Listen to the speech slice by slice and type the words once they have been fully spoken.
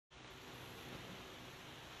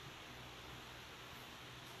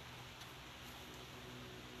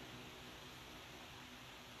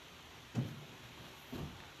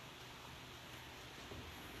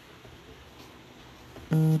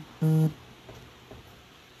Good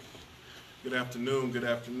afternoon, good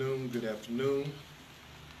afternoon, good afternoon.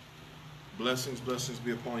 Blessings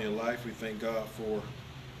be upon your life. We thank God for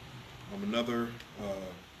another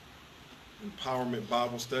empowerment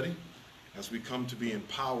Bible study as we come to be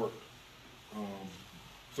empowered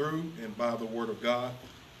through and by the Word of God.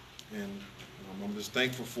 And I'm just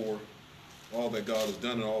thankful for all that God has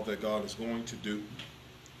done and all that God is going to do.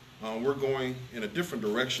 We're going in a different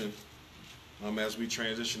direction as we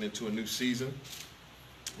transition into a new season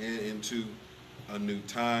and into a new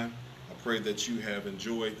time. I pray that you have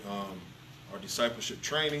enjoyed our discipleship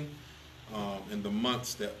training in the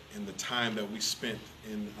months that in the time that we spent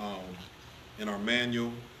in our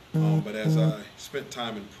manual. But as I spent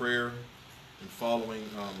time in prayer and following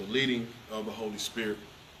the leading of the Holy Spirit,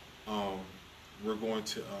 we're going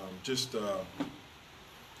to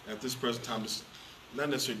at this present time, just not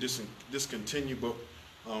necessarily discontinue, but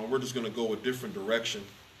we're just going to go a different direction.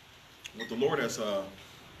 What the Lord has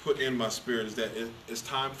put in my spirit is that it's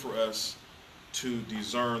time for us to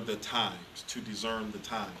discern the times,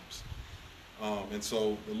 and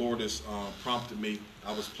so the Lord has prompted me.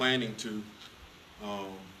 I was planning to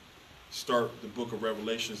start the book of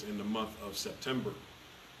Revelations in the month of September,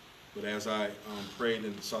 but as I prayed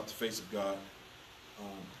and sought the face of God,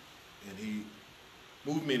 and He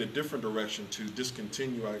moved me in a different direction to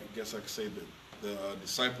discontinue, I guess I could say, the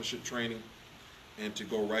discipleship training and to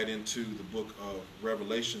go right into the book of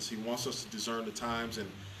Revelations. He wants us to discern the times, and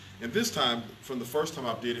this time, from the first time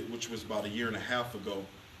I did it, which was about 1.5 years ago,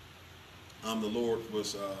 the Lord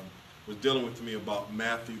was dealing with me about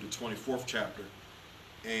Matthew, the 24th chapter,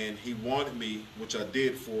 and He wanted me, which I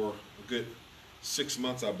did for a good 6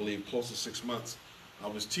 months, I believe, close to 6 months. I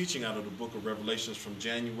was teaching out of the book of Revelations from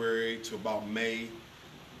January to about May,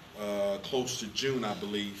 close to June, I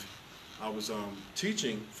believe. I was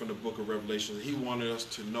teaching from the book of Revelation. He wanted us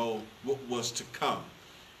to know what was to come.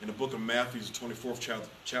 In the book of Matthew, the 24th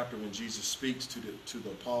chapter, when Jesus speaks to the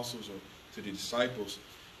apostles or to the disciples,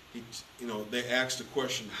 they asked the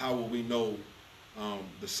question, how will we know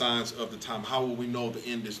the signs of the time? How will we know the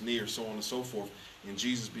end is near? So on and so forth. And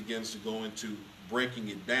Jesus begins to go into breaking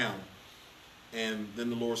it down. And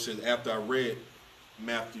then the Lord says, after I read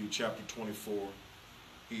Matthew chapter 24,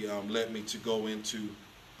 He led me to go into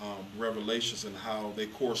Revelations and how they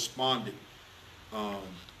corresponded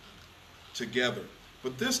together.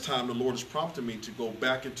 But this time the Lord has prompted me to go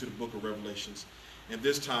back into the book of Revelations, and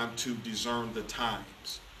this time to discern the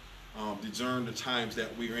times. Discern the times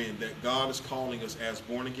that we're in, that God is calling us as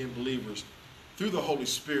born-again believers through the Holy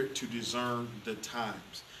Spirit to discern the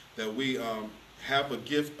times, that we have a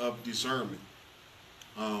gift of discernment.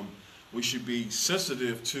 We should be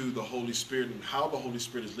sensitive to the Holy Spirit and how the Holy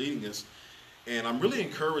Spirit is leading us. And I'm really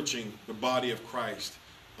encouraging the body of Christ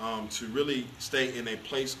to really stay in a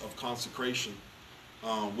place of consecration,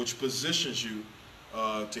 which positions you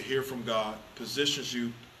to hear from God, positions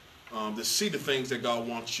you to see the things that God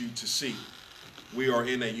wants you to see. We are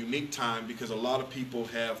in a unique time because a lot of people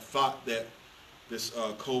have thought that this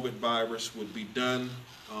COVID virus would be done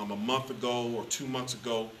a month ago or 2 months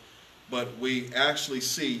ago, but we actually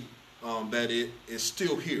see that it is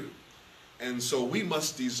still here. And so we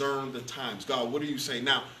must discern the times. God, what are you saying?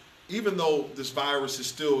 Now, even though this virus is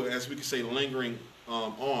still, as we could say, lingering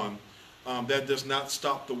on, that does not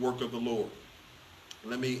stop the work of the Lord.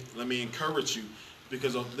 Let me encourage you,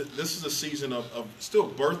 because this is a season of still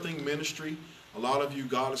birthing ministry. A lot of you,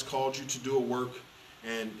 God has called you to do a work,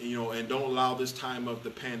 and don't allow this time of the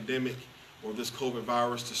pandemic or this COVID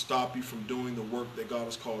virus to stop you from doing the work that God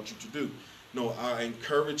has called you to do. No, I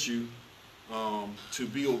encourage you to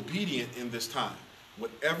be obedient in this time.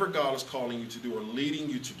 Whatever God is calling you to do or leading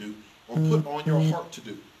you to do or put on your heart to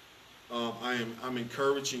do, I'm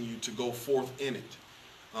encouraging you to go forth in it.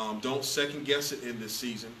 Don't second guess it in this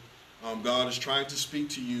season. God is trying to speak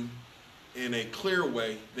to you in a clear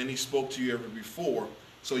way than He spoke to you ever before,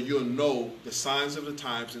 so you'll know the signs of the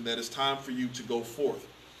times and that it's time for you to go forth.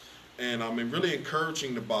 And I'm really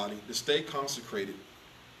encouraging the body to stay consecrated,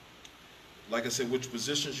 like I said, which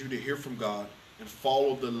positions you to hear from God and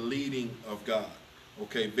follow the leading of God.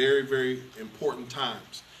 Okay, very, very important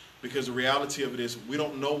times, because the reality of it is we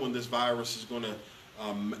don't know when this virus is going to,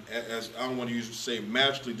 as I don't want to usually say,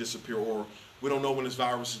 magically disappear, or we don't know when this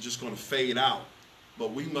virus is just going to fade out.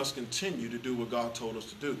 But we must continue to do what God told us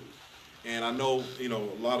to do. And I know, a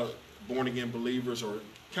lot of born-again believers are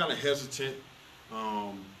kind of hesitant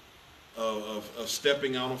of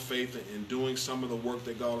stepping out on faith and doing some of the work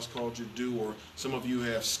that God has called you to do, or some of you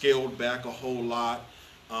have scaled back a whole lot,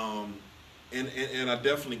 and I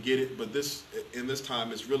definitely get it. But in this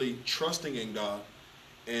time is really trusting in God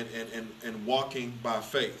and walking by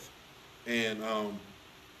faith. And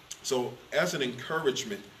so as an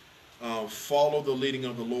encouragement, follow the leading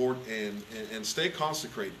of the Lord and stay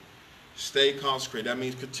consecrated. Stay consecrated. That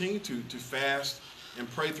means continue to fast and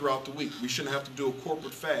pray throughout the week. We shouldn't have to do a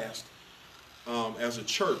corporate fast as a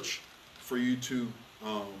church for you to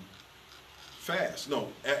fast. No,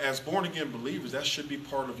 as born-again believers, that should be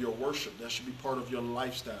part of your worship. That should be part of your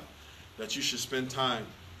lifestyle, that you should spend time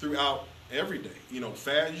throughout every day. You know,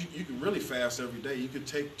 fast. You can really fast every day. You could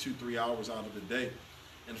take 2-3 hours out of the day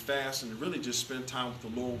and fast and really just spend time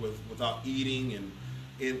with the Lord without eating, and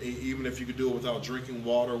even if you could do it without drinking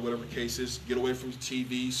water or whatever the case is, get away from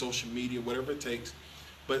TV, social media, whatever it takes.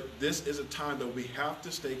 But this is a time that we have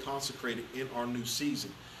to stay consecrated in our new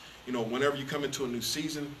season. You know, whenever you come into a new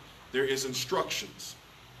season, there is instructions.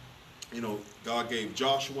 You know, God gave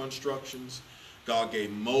Joshua instructions. God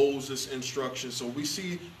gave Moses instructions. So we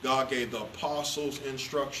see God gave the apostles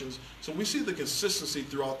instructions. So we see the consistency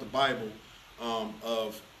throughout the Bible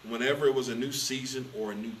of whenever it was a new season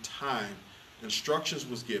or a new time, instructions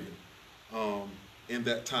was given in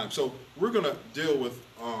that time. So we're going to deal with,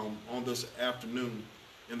 on this afternoon,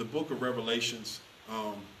 in the book of Revelations,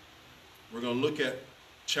 we're going to look at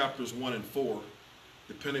chapters 1 and 4,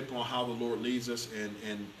 depending upon how the Lord leads us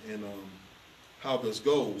and how this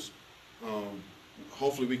goes.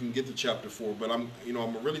 Hopefully we can get to chapter 4, but I'm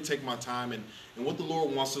going to really take my time and what the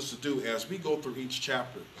Lord wants us to do as we go through each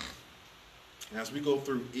chapter. As we go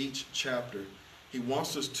through each chapter, He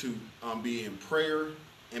wants us to be in prayer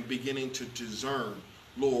and beginning to discern,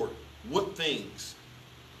 Lord, what things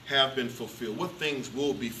have been fulfilled, what things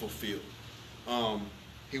will be fulfilled.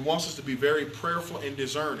 He wants us to be very prayerful and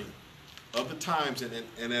discerning of the times,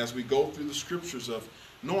 and as we go through the scriptures of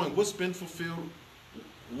knowing what's been fulfilled,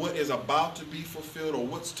 what is about to be fulfilled, or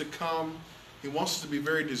what's to come. He wants us to be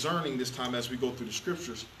very discerning this time as we go through the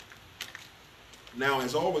scriptures. Now,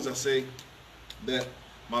 as always, I say that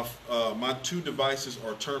my two devices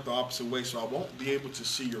are turned the opposite way, so I won't be able to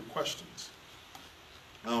see your questions.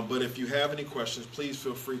 But if you have any questions, please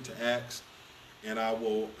feel free to ask, and I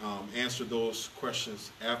will answer those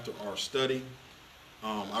questions after our study.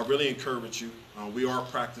 I really encourage you. We are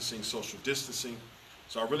practicing social distancing,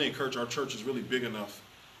 so I really encourage. Our church is really big enough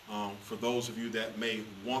for those of you that may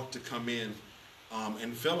want to come in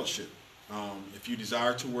and fellowship. If you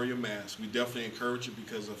desire to wear your mask, we definitely encourage you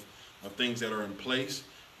because of things that are in place.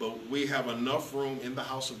 But we have enough room in the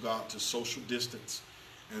house of God to social distance.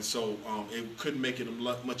 And so it could make it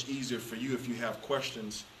much easier for you if you have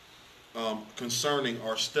questions concerning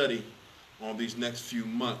our study on these next few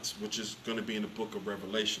months, which is going to be in the book of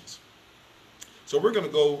Revelations. So we're going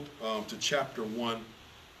to go to chapter 1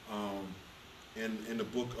 in the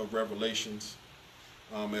book of Revelations.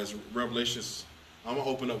 As Revelations, I'm going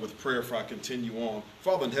to open up with prayer before I continue on.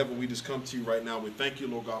 Father in heaven, we just come to you right now. We thank you,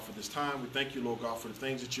 Lord God, for this time. We thank you, Lord God, for the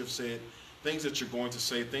things that you've said, things that you're going to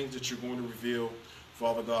say, things that you're going to reveal,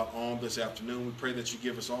 Father God, on this afternoon. We pray that you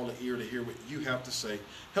give us all the ear to hear what you have to say.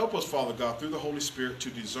 Help us, Father God, through the Holy Spirit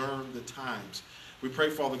to discern the times. We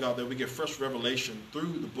pray, Father God, that we get fresh revelation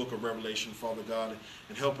through the book of Revelation, Father God,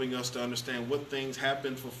 and helping us to understand what things have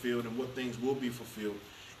been fulfilled and what things will be fulfilled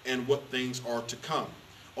and what things are to come.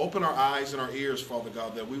 Open our eyes and our ears, Father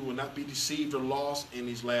God, that we will not be deceived or lost in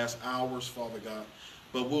these last hours, Father God,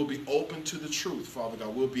 but we'll be open to the truth, Father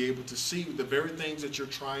God. We'll be able to see the very things that you're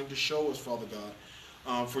trying to show us, Father God.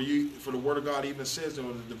 For the Word of God even says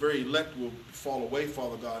that the very elect will fall away,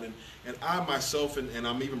 Father God. And I myself, and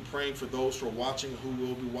I'm even praying for those who are watching, who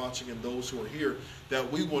will be watching, and those who are here, that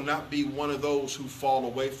we will not be one of those who fall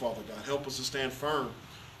away, Father God. Help us to stand firm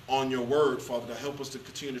on your word, Father God. Help us to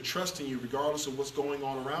continue to trust in you regardless of what's going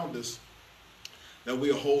on around us, that we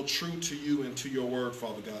hold true to you and to your word,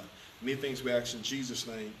 Father God. Many things we ask in Jesus'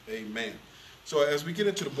 name, amen. So as we get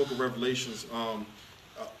into the book of Revelations,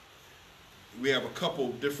 we have a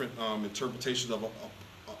couple different interpretations of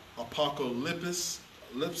apocalypse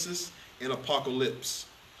and apocalypse.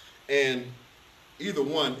 And either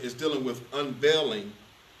one is dealing with unveiling,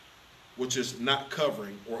 which is not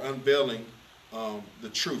covering, or unveiling the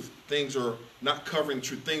truth. Things are not covering the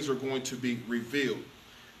truth. Things are going to be revealed.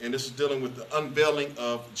 And this is dealing with the unveiling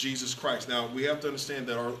of Jesus Christ. Now, we have to understand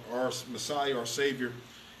that our Messiah, our Savior,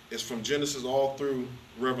 is from Genesis all through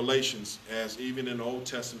Revelations, as even in the Old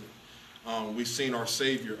Testament. We've seen our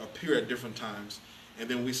Savior appear at different times. And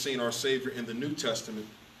then we've seen our Savior in the New Testament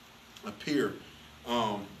appear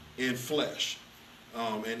in flesh.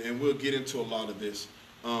 And we'll get into a lot of this.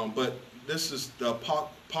 But this is the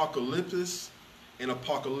apocalypse and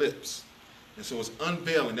apocalypse. And so it's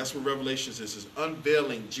unveiling. That's what Revelation is. It's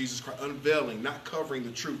unveiling Jesus Christ. Unveiling, not covering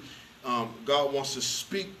the truth. God wants to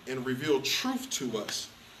speak and reveal truth to us.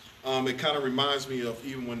 It kind of reminds me of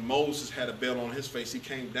even when Moses had a veil on his face. He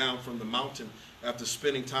came down from the mountain after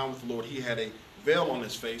spending time with the Lord. He had a veil on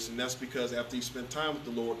his face, and that's because after he spent time with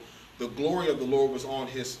the Lord, the glory of the Lord was on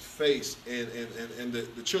his face, and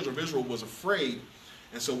the children of Israel was afraid.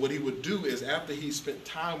 And so what he would do is, after he spent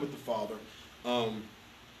time with the Father,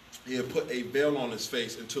 he had put a veil on his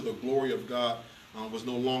face until the glory of God was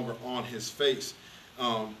no longer on his face.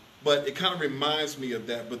 But it kind of reminds me of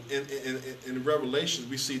that. But in Revelations,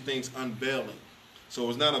 we see things unveiling. So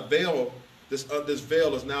it's not a veil. This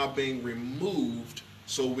veil is now being removed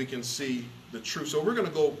so we can see the truth. So we're going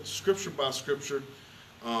to go scripture by scripture.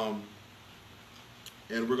 And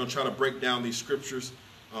we're going to try to break down these scriptures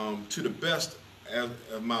to the best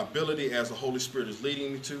of my ability as the Holy Spirit is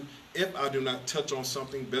leading me to. If I do not touch on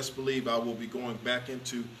something, best believe I will be going back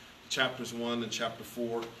into chapters 1 and chapter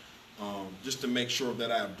 4. Just to make sure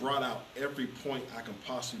that I have brought out every point I can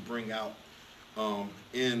possibly bring out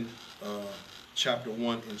in chapter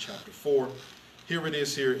 1 and chapter 4. Here it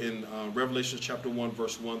is here in Revelation chapter 1,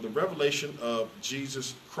 verse 1. The revelation of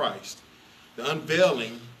Jesus Christ, the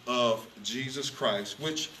unveiling of Jesus Christ,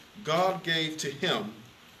 which God gave to him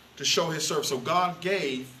to show his servants. So God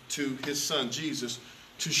gave to his son Jesus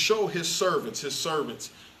to show his servants,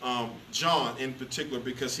 John in particular,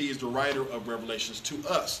 because he is the writer of Revelations, to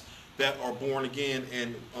us that are born again,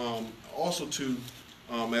 and also to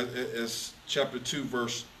as chapter 2 and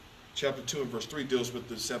verse 3 deals with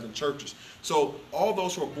the 7 churches. So all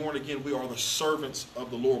those who are born again, we are the servants of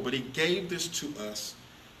the Lord. But he gave this to us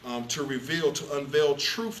to reveal, to unveil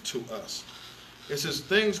truth to us. It says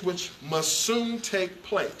things which must soon take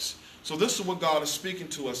place. So this is what God is speaking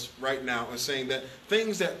to us right now and saying that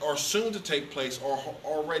things that are soon to take place or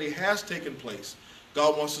already has taken place.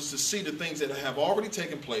 God wants us to see the things that have already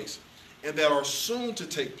taken place and that are soon to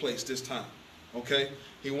take place this time. Okay?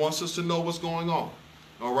 He wants us to know what's going on.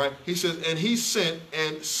 All right? He says, and he sent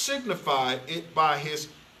and signified it by his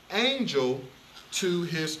angel to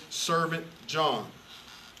his servant John.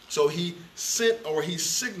 So he sent, or he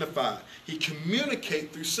signified. He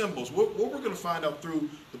communicated through symbols. What we're going to find out through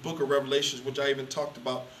the book of Revelations, which I even talked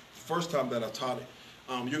about the first time that I taught it,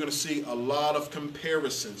 you're going to see a lot of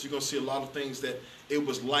comparisons. You're going to see a lot of things that it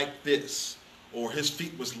was like this, or his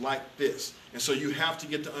feet was like this. And so you have to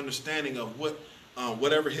get the understanding of what,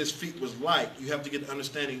 whatever his feet was like, you have to get the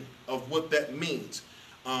understanding of what that means.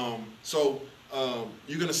 You're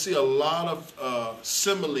going to see a lot of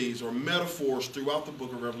similes or metaphors throughout the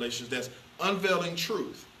book of Revelations that's unveiling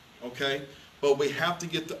truth, okay? But we have to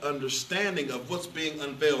get the understanding of what's being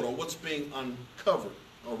unveiled or what's being uncovered,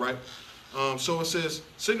 all right? So it says,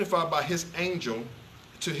 signified by his angel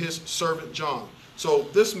to his servant John. So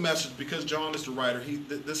this message, because John is the writer,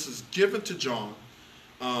 this is given to John,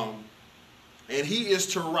 and he is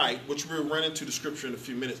to write, which we'll run into the scripture in a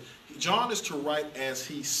few minutes. John is to write as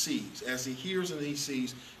he sees. As he hears and he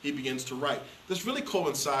sees, he begins to write. This really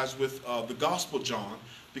coincides with the Gospel John,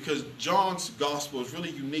 because John's gospel is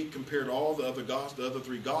really unique compared to all the other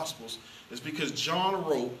 3 gospels. It's because John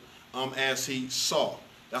wrote as he saw.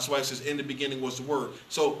 That's why it says, in the beginning was the Word.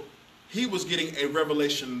 So he was getting a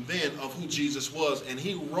revelation then of who Jesus was, and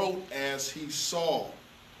he wrote as he saw.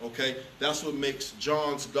 Okay, that's what makes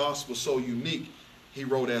John's gospel so unique. He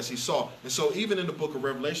wrote as he saw. And so even in the book of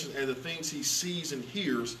Revelation and the things he sees and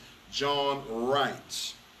hears, John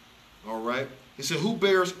writes. All right. He said, who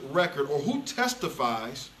bears record or who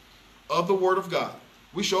testifies of the word of God?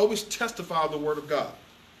 We should always testify of the word of God.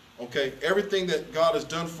 Okay. Everything that God has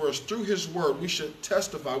done for us through his word, we should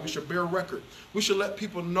testify. We should bear record. We should let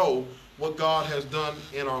people know what God has done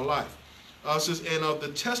in our life. It says, and of the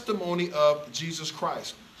testimony of Jesus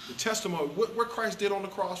Christ. The testimony, what Christ did on the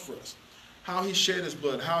cross for us. How he shed his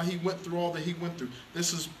blood, how he went through all that he went through.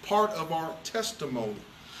 This is part of our testimony.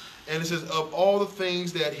 And it says, of all the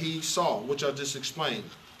things that he saw, which I just explained.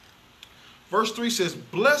 Verse 3 says,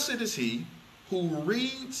 blessed is he who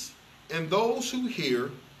reads and those who hear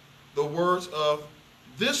the words of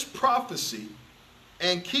this prophecy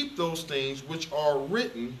and keep those things which are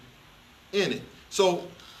written in it. So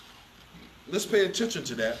let's pay attention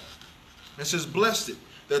to that. It says, blessed,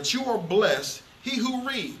 that you are blessed, he who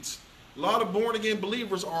reads. A lot of born-again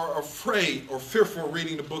believers are afraid or fearful of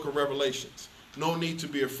reading the book of Revelations. No need to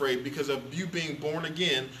be afraid because of you being born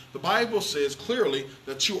again. The Bible says clearly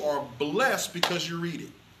that you are blessed because you read it.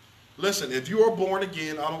 Listen, if you are born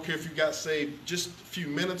again, I don't care if you got saved just a few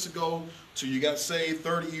minutes ago to you got saved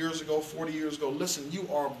 30 years ago, 40 years ago. Listen, you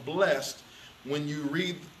are blessed when you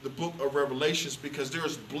read the book of Revelations because there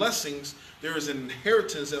is blessings, there is an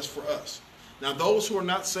inheritance that's for us. Now, those who are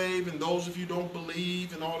not saved and those of you who don't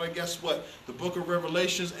believe and all that, guess what? The book of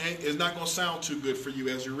Revelations is not going to sound too good for you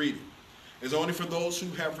as you read it. It's only for those who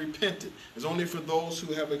have repented. It's only for those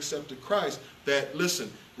who have accepted Christ that,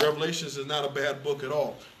 listen, Revelations is not a bad book at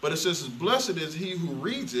all. But it says, blessed is he who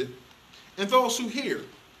reads it and those who hear.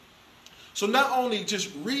 So not only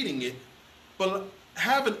just reading it, but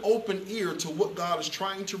have an open ear to what God is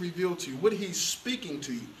trying to reveal to you, what he's speaking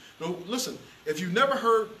to you. Now, listen, if you've never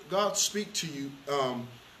heard God speak to you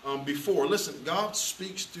before, listen, God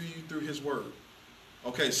speaks to you through his word.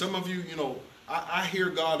 Okay, some of you, I hear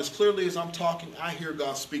God as clearly as I'm talking. I hear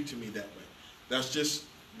God speak to me that way. That's just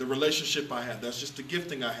the relationship I have. That's just the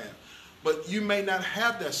gifting I have. But you may not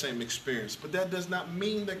have that same experience, but that does not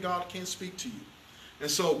mean that God can't speak to you. And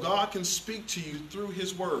so God can speak to you through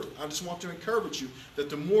his word. I just want to encourage you that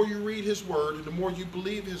the more you read his word and the more you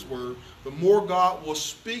believe his word, the more God will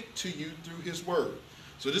speak to you through his word.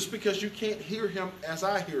 So just because you can't hear him as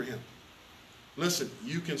I hear him, listen,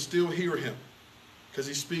 you can still hear him because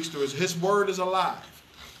he speaks through us. His word is alive.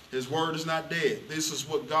 His word is not dead. This is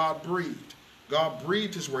what God breathed. God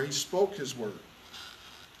breathed his word. He spoke his word.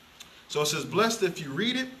 So it says, blessed if you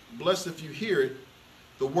read it, blessed if you hear it,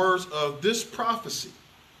 the words of this prophecy,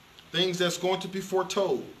 things that's going to be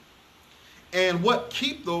foretold, and what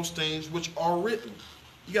keep those things which are written.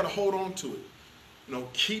 You got to hold on to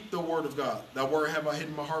it. Keep the word of God. That word have I hid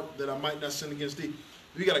in my heart that I might not sin against thee.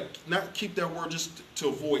 You got to not keep that word just to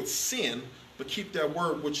avoid sin, but keep that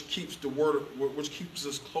word which keeps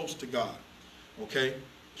us close to God. Okay?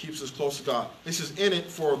 Keeps us close to God. This is in it,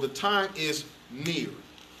 for the time is near.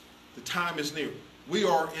 The time is near. We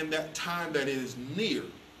are in that time that is near.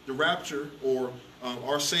 The rapture, or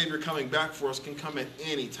our Savior coming back for us, can come at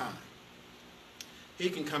any time. He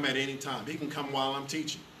can come at any time. He can come while I'm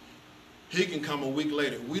teaching. He can come a week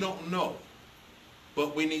later. We don't know.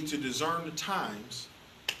 But we need to discern the times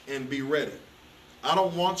and be ready. I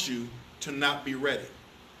don't want you to not be ready.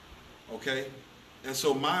 Okay? And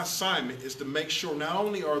so my assignment is to make sure not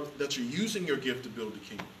only that you're using your gift to build the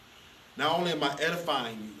kingdom, not only am I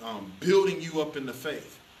edifying you, building you up in the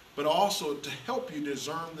faith, but also to help you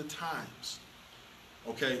discern the times.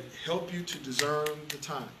 Okay? Help you to discern the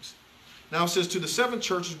times. Now it says, to the 7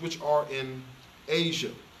 churches which are in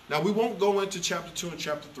Asia. Now we won't go into chapter 2 and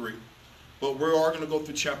chapter 3, but we are going to go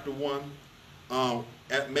through chapter 1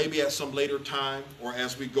 maybe at some later time, or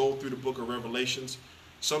as we go through the book of Revelations.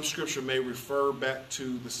 Some scripture may refer back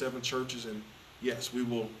to the 7 churches, and yes, we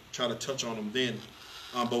will try to touch on them then.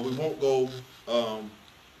 But we won't go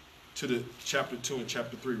to the chapter 2 and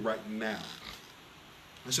chapter 3 right now.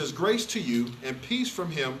 It says, grace to you and peace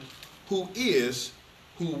from him who is,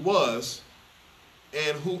 who was,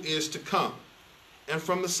 and who is to come, and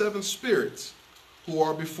from the 7 spirits who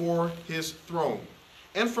are before his throne,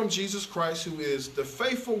 and from Jesus Christ, who is the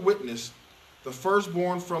faithful witness, the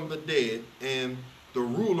firstborn from the dead, and the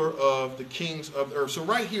ruler of the kings of the earth. So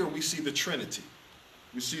right here we see the Trinity.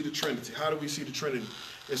 We see the Trinity. How do we see the Trinity?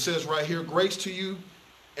 It says right here, grace to you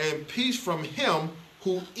and peace from him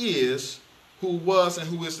who is, who was, and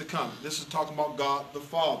who is to come. This is talking about God the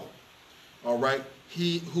Father. All right?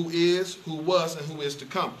 He who is, who was, and who is to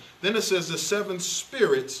come. Then it says the 7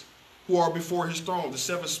 spirits who are before his throne. The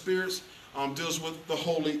 7 spirits deals with the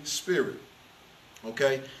Holy Spirit.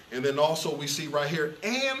 Okay? And then also we see right here,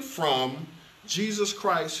 and from Jesus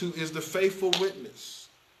Christ, who is the faithful witness.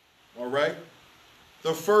 All right?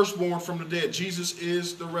 The firstborn from the dead. Jesus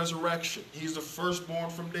is the resurrection. He's the firstborn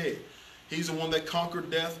from dead. He's the one that conquered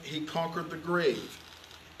death. He conquered the grave.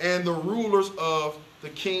 And the rulers of the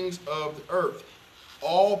kings of the earth.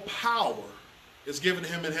 All power is given to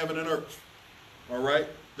him in heaven and earth. All right?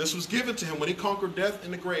 This was given to him when he conquered death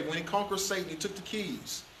and the grave. When he conquered Satan, he took the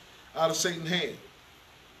keys out of Satan's hand.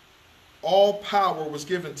 All power was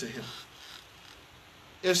given to him.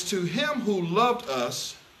 It's to him who loved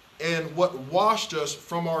us and what washed us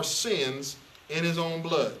from our sins in his own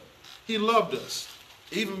blood. He loved us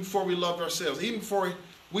even before we loved ourselves. Even before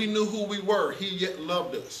we knew who we were, he yet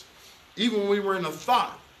loved us. Even when we were in a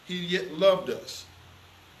thought, he yet loved us.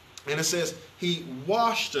 And it says he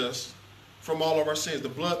washed us from all of our sins, the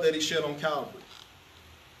blood that he shed on Calvary.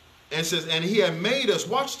 And it says, and he had made us,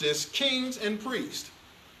 watch this, kings and priests.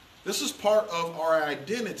 This is part of our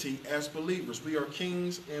identity as believers. We are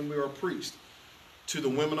kings and we are priests. To the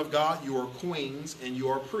women of God, you are queens and you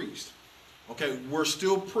are priests. Okay, we're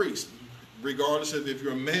still priests. Regardless of if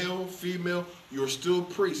you're male, female, you're still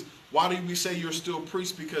priests. Why do we say you're still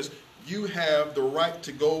priests? Because you have the right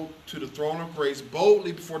to go to the throne of grace,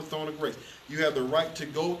 boldly before the throne of grace. You have the right to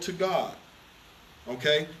go to God.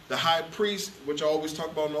 Okay? The high priest, which I always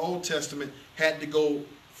talk about in the Old Testament, had to go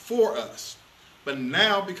for us. But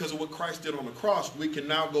now, because of what Christ did on the cross, we can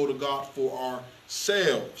now go to God for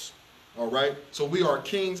ourselves. All right? So we are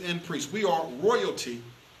kings and priests. We are royalty,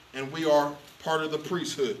 and we are part of the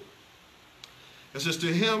priesthood. It says, to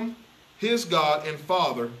him, his God and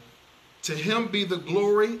Father, to him be the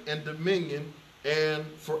glory and dominion and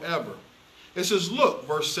forever. It says, look,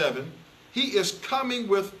 verse 7, he is coming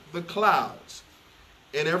with the clouds,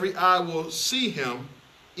 and every eye will see him,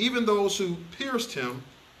 even those who pierced him,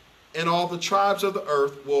 and all the tribes of the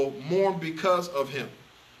earth will mourn because of him.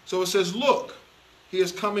 So it says, look, he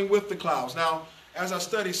is coming with the clouds. Now, as I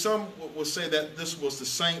study, some will say that this was the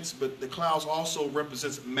saints, but the clouds also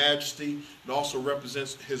represents majesty. It also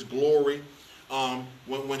represents his glory.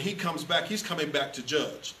 When he comes back, he's coming back to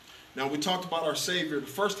judge. Now, we talked about our Savior. The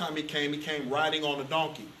first time he came riding on a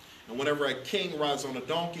donkey. And whenever a king rides on a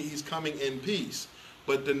donkey, he's coming in peace.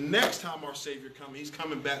 But the next time our Savior comes, he's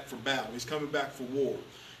coming back for battle. He's coming back for war.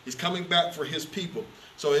 He's coming back for his people.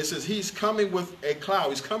 So it says he's coming with a cloud.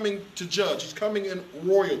 He's coming to judge. He's coming in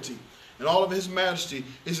royalty and all of his majesty.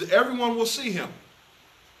 It says everyone will see him.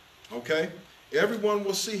 Okay? Everyone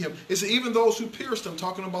will see him. It says even those who pierced him,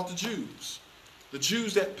 talking about the Jews. The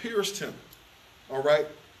Jews that pierced him. All right?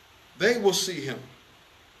 They will see him.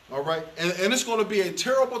 All right? And it's going to be a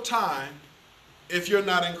terrible time if you're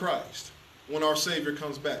not in Christ when our Savior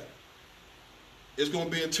comes back. It's going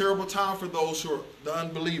to be a terrible time for those who are the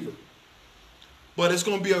unbeliever. But it's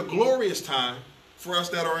going to be a glorious time for us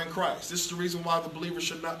that are in Christ. This is the reason why the believer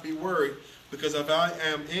should not be worried, because if I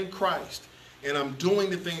am in Christ and I'm doing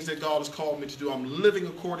the things that God has called me to do, I'm living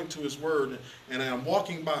according to his word, and I'm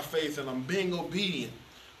walking by faith, and I'm being obedient.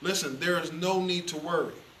 Listen, there is no need to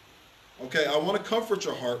worry. Okay, I want to comfort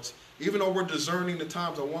your hearts. Even though we're discerning the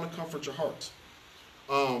times, I want to comfort your hearts.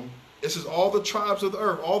 It says all the tribes of the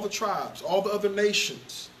earth, all the tribes, all the other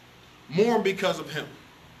nations mourn because of him.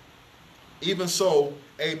 Even so,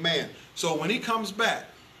 amen. So when he comes back,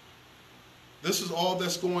 this is all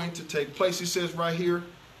that's going to take place. He says right here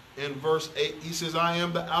in verse 8, he says, I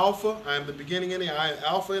am the Alpha, I am the beginning and the end. I am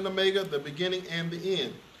Alpha and Omega, the beginning and the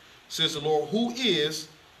end, says the Lord, who is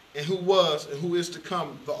and who was and who is to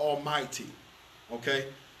come, the Almighty. Okay?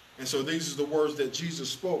 And so these are the words that Jesus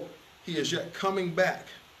spoke. He is yet coming back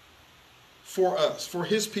for us, for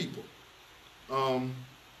his people.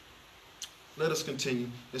 Let us continue.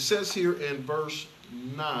 It says here in verse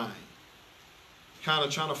 9, kind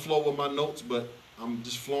of trying to flow with my notes, but I'm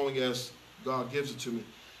just flowing as God gives it to me.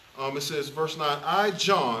 It says, verse 9, I,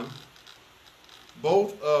 John,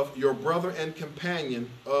 both of your brother and companion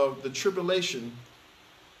of the tribulation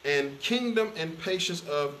and kingdom and patience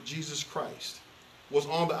of Jesus Christ, was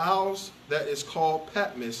on the isles that is called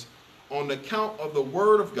Patmos on account of the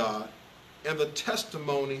word of God and the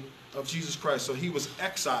testimony of Jesus Christ. So he was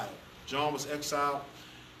exiled. John was exiled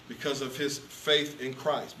because of his faith in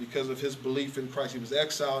Christ, because of his belief in Christ. He was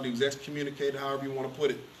exiled, he was excommunicated, however you want to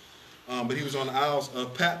put it. But he was on the Isles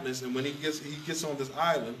of Patmos, and when he gets on this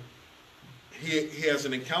island, he has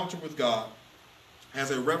an encounter with God,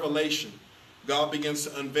 has a revelation. God begins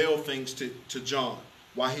to unveil things to John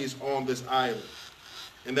while he's on this island.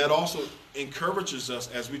 And that also encourages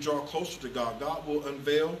us as we draw closer to God. God will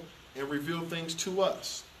unveil and reveal things to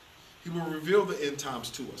us. He will reveal the end times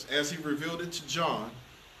to us. As he revealed it to John,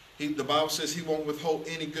 the Bible says he won't withhold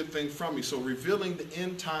any good thing from you. So revealing the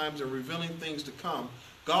end times and revealing things to come,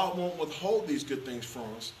 God won't withhold these good things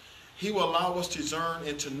from us. He will allow us to discern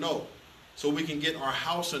and to know so we can get our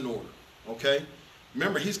house in order. Okay?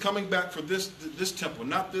 Remember, he's coming back for this temple,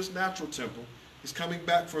 not this natural temple. He's coming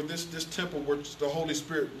back for this temple where the Holy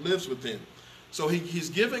Spirit lives within. So he's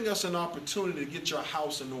giving us an opportunity to get your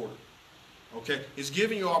house in order. Okay? He's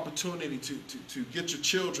giving you an opportunity to get your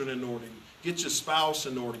children in order, get your spouse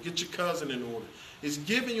in order, get your cousin in order. He's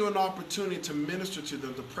giving you an opportunity to minister to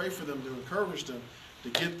them, to pray for them, to encourage them, to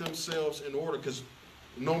get themselves in order, because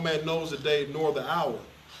no man knows the day nor the hour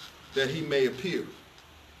that he may appear.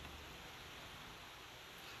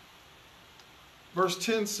 Verse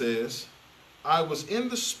 10 says, I was in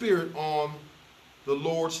the Spirit on the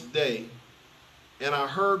Lord's day, and I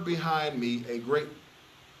heard behind me a great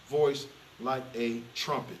voice like a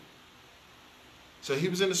trumpet. So he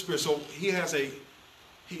was in the Spirit. So he has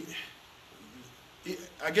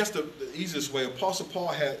I guess the easiest way, Apostle Paul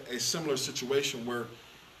had a similar situation where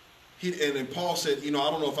and Paul said, I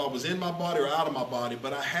don't know if I was in my body or out of my body,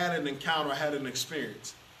 but I had an encounter, I had an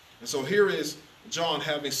experience. And so here is John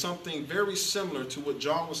having something very similar to what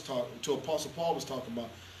to Apostle Paul was talking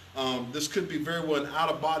about. This could be very well an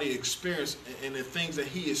out-of-body experience in the things that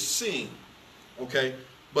he is seeing. Okay?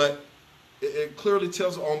 But it clearly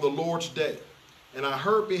tells on the Lord's day. And I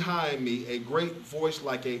heard behind me a great voice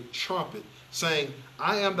like a trumpet. saying,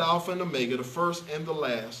 I am the Alpha and Omega, the first and the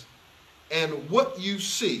last. And what you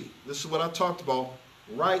see, this is what I talked about,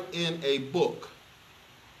 write in a book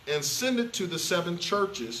and send it to the 7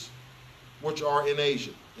 churches which are in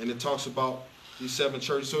Asia. And it talks about these 7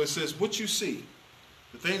 churches. So it says, what you see,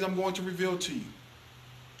 the things I'm going to reveal to you.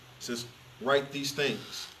 It says, write these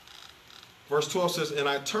things. Verse 12 says, and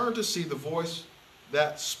I turned to see the voice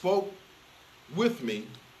that spoke with me.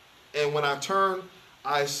 And when I turned,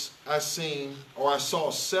 I saw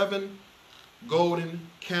 7 golden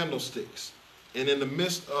candlesticks. And in the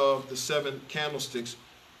midst of the 7 candlesticks,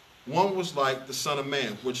 one was like the Son of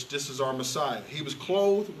Man, which this is our Messiah. He was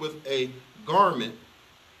clothed with a garment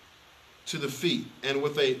to the feet and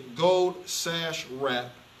with a gold sash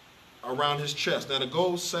wrap around his chest. Now the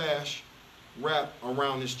gold sash wrap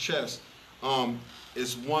around his chest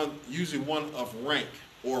is usually one of rank,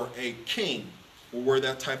 or a king will wear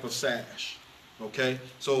that type of sash. Okay,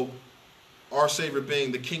 so our Savior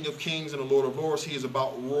being the King of Kings and the Lord of Lords, he is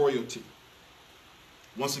about royalty.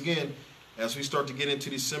 Once again, as we start to get into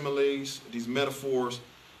these similes, these metaphors,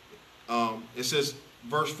 it says,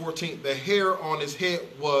 verse 14, the hair on his head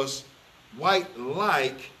was white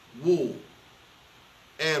like wool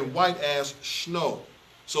and white as snow.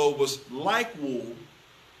 So it was like wool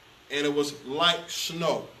and it was like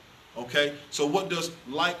snow. Okay, so what does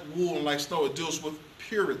like wool and like snow? It deals with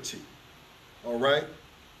purity. All right,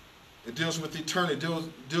 it deals with eternity.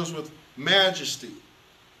 It deals with majesty.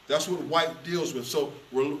 That's what white deals with. So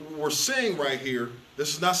we're seeing right here,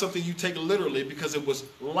 this is not something you take literally, because it was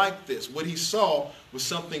like this. What he saw was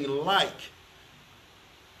something like.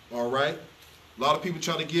 All right, a lot of people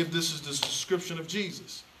try to give this as the description of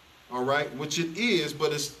Jesus. All right, which it is,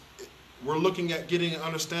 but we're looking at getting an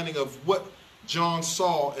understanding of what John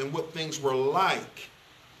saw and what things were like.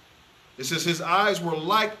 It says his eyes were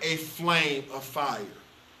like a flame of fire.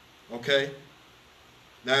 Okay.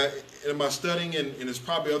 Now, in my studying, and there's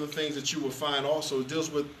probably other things that you will find also, it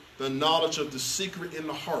deals with the knowledge of the secret in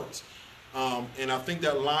the heart. And I think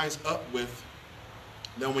that lines up with,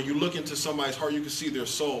 now when you look into somebody's heart, you can see their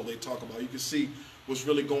soul they talk about. You can see what's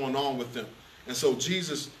really going on with them. And so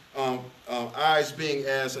Jesus' eyes being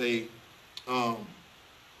as a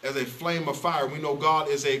flame of fire. We know God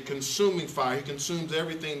is a consuming fire. He consumes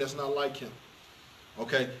everything that's not like him.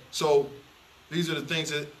 Okay, so these are the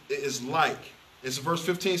things that it is like. It's verse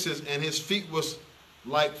 15 says, and his feet was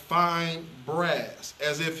like fine brass,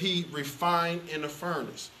 as if he refined in a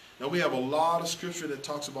furnace. Now we have a lot of scripture that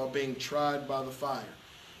talks about being tried by the fire.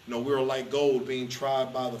 You know, we're like gold being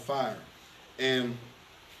tried by the fire. And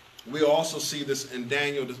we also see this in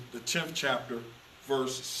Daniel, the 10th chapter,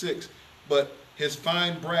 verse 6. But his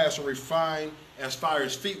fine brass, or refined as fire,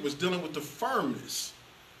 his feet was dealing with the firmness.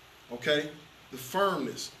 Okay? The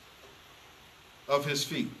firmness of his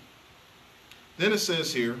feet. Then it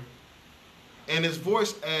says here, and his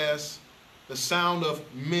voice as the sound of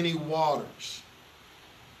many waters.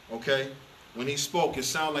 Okay? When he spoke, it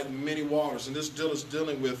sounded like many waters. And this deal is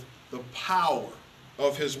dealing with the power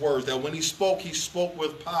of his words. That when he spoke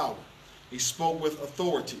with power. He spoke with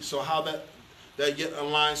authority. So how that yet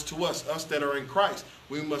aligns to us that are in Christ.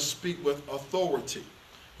 We must speak with authority.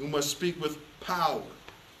 We must speak with power.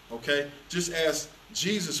 Okay? Just as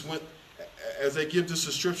Jesus went, as they give this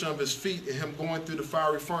description of his feet and him going through the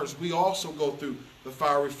fiery furnace, we also go through the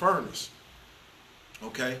fiery furnace.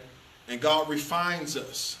 Okay? And God refines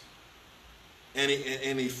us. And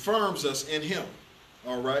he firms us in him.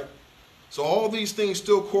 All right? So all these things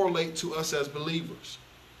still correlate to us as believers.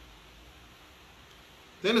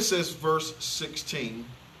 Then it says, verse 16,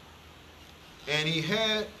 and he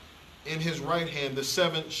had in his right hand the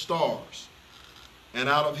 7 stars, and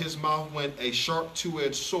out of his mouth went a sharp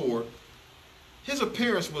 2-edged sword. His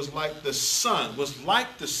appearance was like the sun,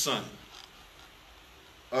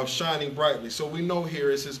 of shining brightly. So we know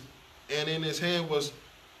here it says, and in his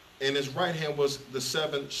right hand was the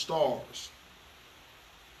 7 stars.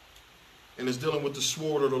 And it's dealing with the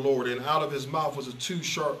sword of the Lord. And out of his mouth was a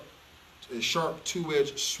sharp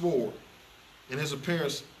 2-edged sword, and his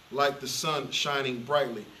appearance like the sun shining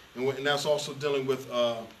brightly. And that's also dealing with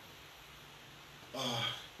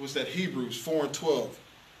what's that, Hebrews 4 and 12.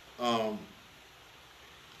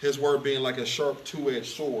 His word being like a sharp 2-edged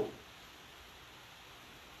sword.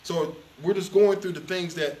 So we're just going through the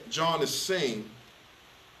things that John is saying,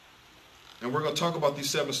 and we're going to talk about these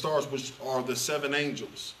 7 stars, which are the 7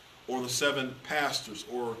 angels, or the 7 pastors,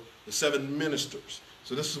 or the 7 ministers.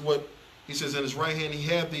 So this is what he says, in his right hand he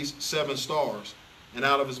had these 7 stars, and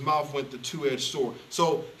out of his mouth went the 2-edged sword.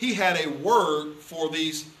 So he had a word for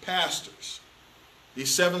these pastors. These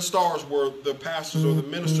 7 stars were the pastors or the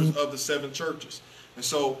ministers of the 7 churches. And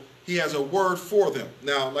so he has a word for them.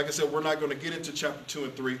 Now, like I said, we're not going to get into chapter 2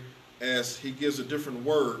 and 3 as he gives a different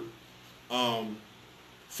word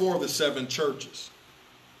for the 7 churches.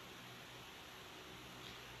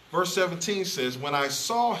 Verse 17 says, when I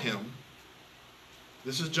saw him,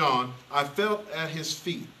 this is John, I fell at his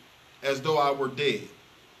feet as though I were dead.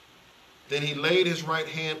 Then he laid his right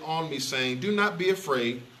hand on me, saying, do not be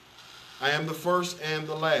afraid. I am the first and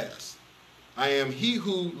the last. I am he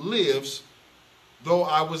who lives, though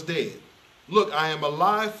I was dead. Look, I am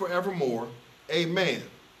alive forevermore. Amen.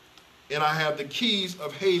 And I have the keys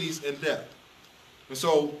of Hades and death. And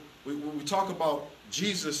so we talk about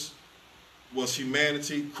Jesus was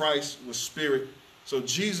humanity, Christ was spirit. So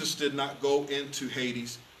Jesus did not go into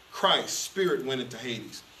Hades. Christ, spirit, went into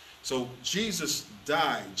Hades. So Jesus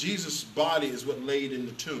died. Jesus' body is what laid in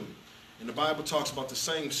the tomb. And the Bible talks about the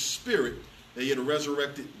same spirit that yet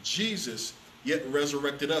resurrected Jesus, yet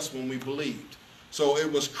resurrected us when we believed. So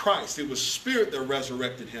it was Christ, it was spirit that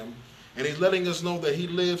resurrected him. And he's letting us know that he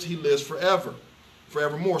lives forever,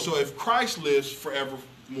 forevermore. So if Christ lives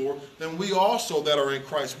forevermore, then we also that are in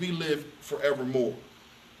Christ, we live forevermore.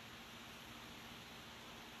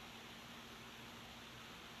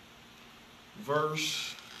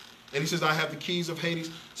 And he says, I have the keys of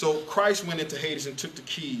Hades. So Christ went into Hades and took the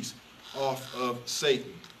keys off of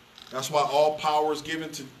Satan. That's why all power is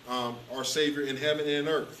given to our Savior in heaven and in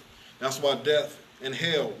earth. That's why death and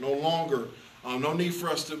hell no longer, no need for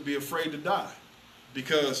us to be afraid to die,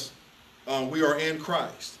 because we are in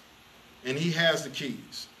Christ and he has the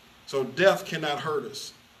keys. So death cannot hurt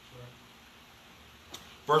us.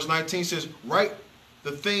 Verse 19 says, write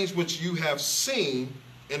the things which you have seen,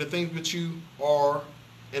 and the things which you are,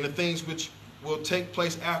 and the things which will take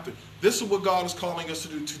place after. This is what God is calling us to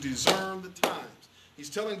do, to discern the times. He's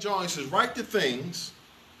telling John, he says, write the things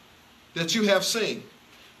that you have seen.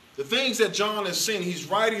 The things that John has seen, he's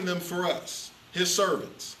writing them for us, his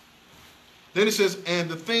servants. Then he says, and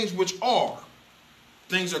the things which are,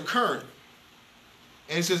 things are current.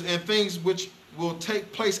 And he says, and things which will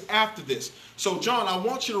take place after this. So John, I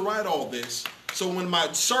want you to write all this. So when my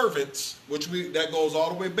servants, that goes all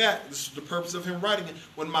the way back, this is the purpose of him writing it.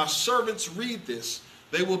 When my servants read this,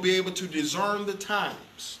 they will be able to discern the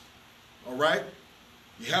times. All right?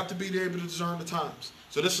 You have to be able to discern the times.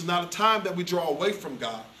 So this is not a time that we draw away from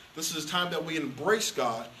God. This is a time that we embrace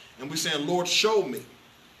God and we're saying, Lord, show me.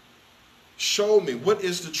 Show me what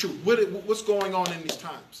is the truth. What's going on in these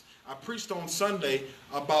times? I preached on Sunday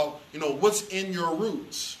about, what's in your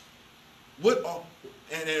roots.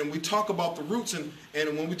 And we talk about the roots, and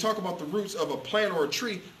when we talk about the roots of a plant or a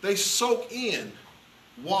tree, they soak in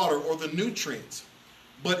water or the nutrients.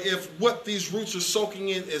 But if what these roots are soaking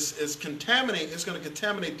in is contaminating, it's going to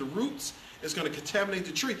contaminate the roots, it's going to contaminate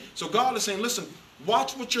the tree. So God is saying, listen,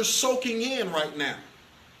 watch what you're soaking in right now.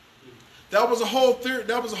 That was a whole theory,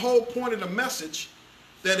 that was the whole point of the message,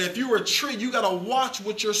 that if you were a tree, you got to watch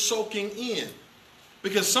what you're soaking in.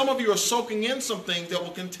 Because some of you are soaking in some things that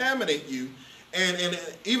will contaminate you. And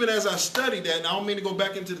even as I studied that, and I don't mean to go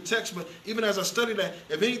back into the text, but even as I studied that,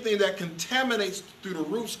 if anything that contaminates through the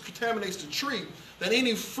roots, contaminates the tree, then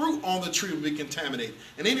any fruit on the tree will be contaminated.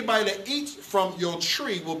 And anybody that eats from your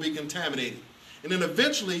tree will be contaminated. And then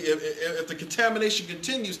eventually, if the contamination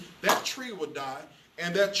continues, that tree will die.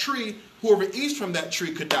 And that tree, whoever eats from that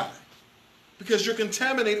tree could die. Because you're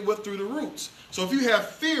contaminated through the roots. So if you have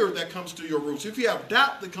fear that comes through your roots, if you have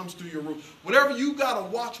doubt that comes through your roots, whatever, you got to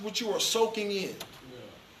watch what you are soaking in.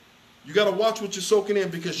 You got to watch what you're soaking in,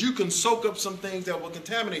 because you can soak up some things that will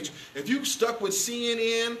contaminate you. If you stuck with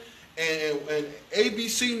CNN and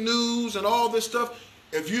ABC News and all this stuff,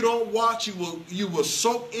 if you don't watch, you will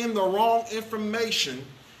soak in the wrong information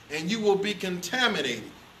and you will be contaminated.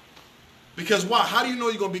 Because why? How do you know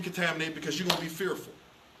you're going to be contaminated? Because you're going to be fearful.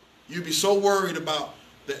 You'd be so worried about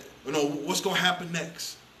that, what's going to happen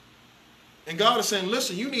next. And God is saying,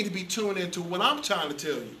 listen, you need to be tuned into what I'm trying to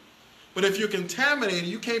tell you. But if you're contaminated,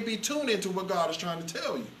 you can't be tuned into what God is trying to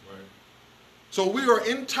tell you. Right. So we are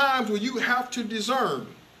in times where you have to discern.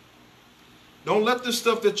 Don't let the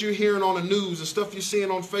stuff that you're hearing on the news and stuff you're seeing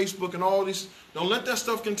on Facebook and all this, don't let that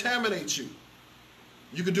stuff contaminate you.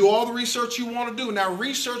 You can do all the research you want to do. Now,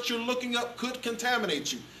 research you're looking up could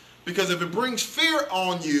contaminate you. Because if it brings fear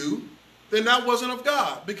on you, then that wasn't of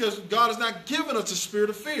God. Because God has not given us a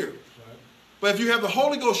spirit of fear. Right. But if you have the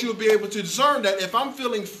Holy Ghost, you'll be able to discern that if I'm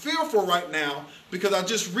feeling fearful right now because I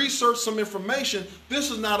just researched some information,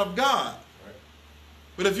 this is not of God. Right.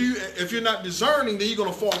 But if you're not discerning, then you're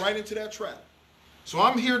going to fall right into that trap. So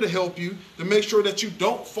I'm here to help you to make sure that you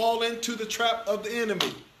don't fall into the trap of the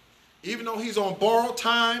enemy. Even though he's on borrowed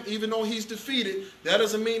time, even though he's defeated, that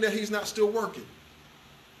doesn't mean that he's not still working.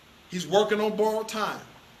 He's working on borrowed time.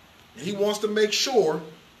 And he wants to make sure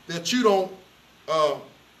that you don't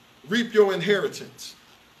reap your inheritance.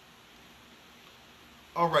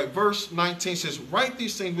 All right, verse 19 says, write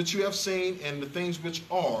these things which you have seen, and the things which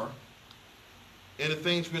are, and the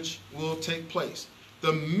things which will take place.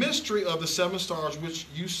 The mystery of the 7 stars which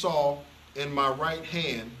you saw in my right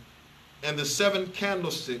hand, and the 7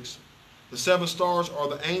 candlesticks. The 7 stars are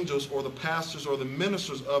the angels, or the pastors, or the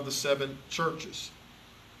ministers of the 7 churches.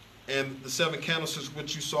 And the 7 candlesticks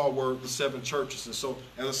which you saw were the 7 churches. And so,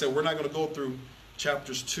 as I said, we're not going to go through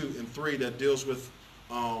chapters 2 and 3 that deals with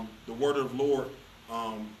the word of the Lord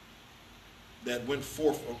that went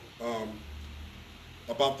forth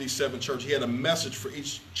about these 7 churches. He had a message for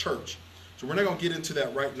each church. So we're not going to get into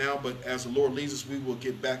that right now, but as the Lord leads us, we will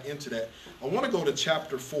get back into that. I want to go to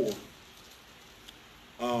chapter 4.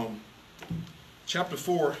 Chapter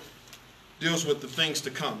 4 deals with the things to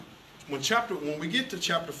come. When we get to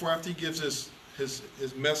chapter 4, after he gives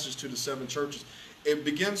his message to the 7 churches, it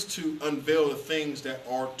begins to unveil the things that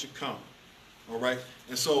are to come. All right?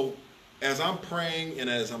 And so as I'm praying and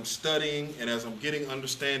as I'm studying and as I'm getting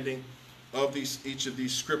understanding of each of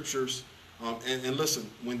these scriptures, and listen,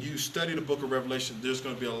 when you study the book of Revelation, there's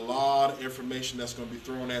going to be a lot of information that's going to be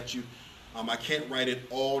thrown at you. I can't write it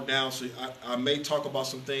all down, so I may talk about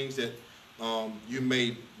some things that you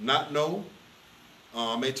may not know.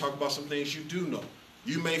 I may talk about some things you do know.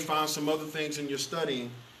 You may find some other things in your studying,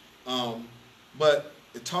 but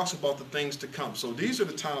it talks about the things to come. So these are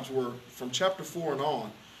the times where, from chapter 4 and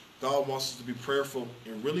on, God wants us to be prayerful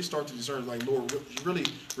and really start to discern, like, Lord, really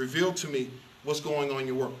reveal to me what's going on in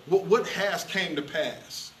your world. What has came to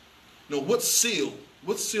pass? You know, what seal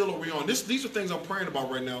are we on? These are things I'm praying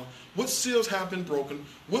about right now. What seals have been broken?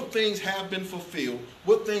 What things have been fulfilled?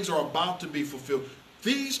 What things are about to be fulfilled?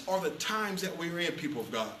 These are the times that we're in, people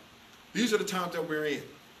of God. These are the times that we're in.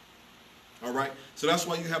 All right? So that's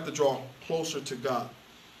why you have to draw closer to God.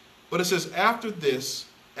 But it says, after this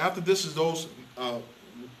is those,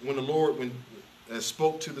 when the Lord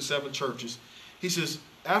spoke to the 7 churches, he says,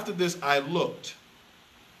 after this I looked.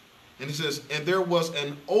 And he says, and there was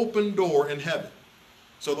an open door in heaven.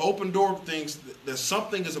 So the open door thinks that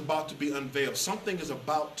something is about to be unveiled. Something is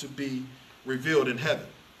about to be revealed in heaven.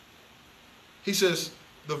 He says,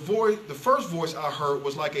 the first voice I heard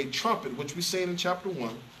was like a trumpet, which we see in chapter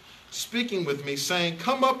 1, speaking with me, saying,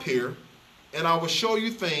 come up here, and I will show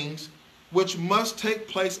you things which must take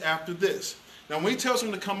place after this. Now, when he tells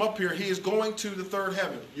him to come up here, he is going to the 3rd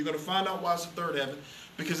heaven. You're going to find out why it's the 3rd heaven,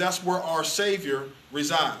 because that's where our Savior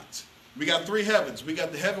resides. We got 3 heavens. We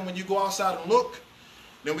got the heaven when you go outside and look.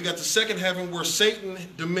 Then we got the 2nd heaven where Satan's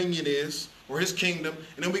dominion is, or his kingdom.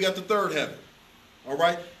 And then we got the 3rd heaven. All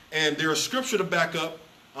right? And there's scripture to back up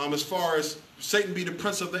as far as Satan be the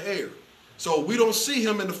prince of the air. So we don't see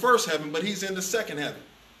him in the 1st heaven, but he's in the 2nd heaven.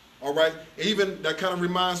 All right? Even that kind of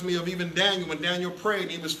reminds me of even Daniel, when Daniel prayed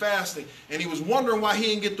and he was fasting and he was wondering why he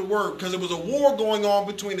didn't get the word, because there was a war going on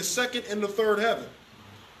between the 2nd and the 3rd heaven.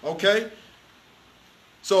 Okay?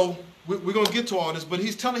 So we're going to get to all this, but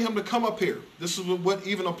he's telling him to come up here. This is what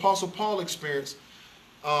even Apostle Paul experienced.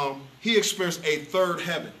 He experienced a 3rd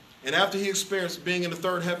heaven. And after he experienced being in the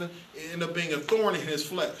 3rd heaven, it ended up being a thorn in his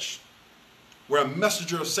flesh, where a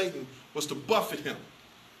messenger of Satan was to buffet him.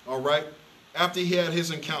 All right? After he had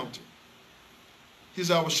his encounter. He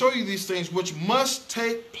said, I will show you these things which must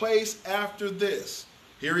take place after this.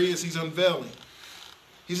 Here he is, he's unveiling.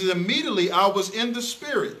 He says, immediately I was in the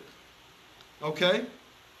Spirit. Okay?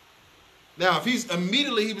 Now, if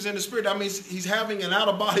he was in the Spirit, that means he's having an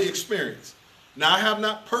out-of-body experience. Now, I have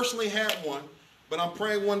not personally had one, but I'm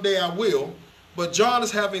praying one day I will. But John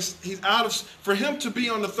is for him to be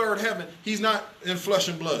on the 3rd heaven, he's not in flesh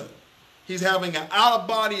and blood. He's having an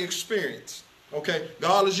out-of-body experience. Okay?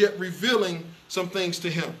 God is yet revealing some things to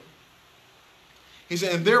him. He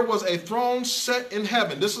said, and there was a throne set in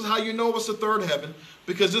heaven. This is how you know it's the 3rd heaven,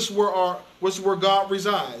 because this is where God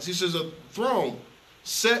resides. He says, a throne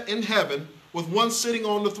set in heaven with one sitting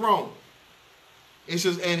on the throne. He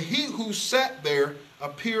says, and he who sat there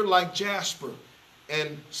appeared like jasper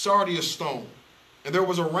and sardius stone. And there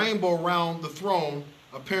was a rainbow around the throne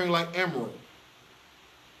appearing like emerald.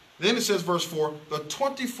 Then it says, verse 4, the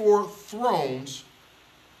 24 thrones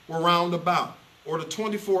were round about, or the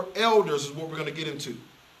 24 elders is what we're going to get into.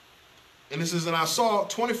 And it says, and I saw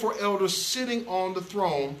 24 elders sitting on the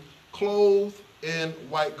throne, clothed in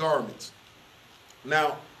white garments.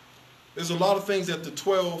 Now, there's a lot of things that the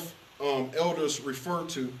 12 elders refer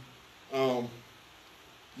to.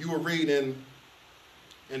 You will read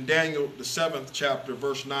in Daniel, the 7th chapter,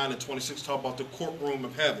 verse 9 and 26, talk about the courtroom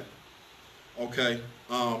of heaven. Okay?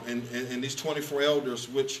 And these 24 elders,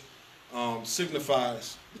 which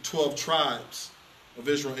signifies the 12 tribes of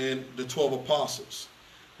Israel and the 12 apostles.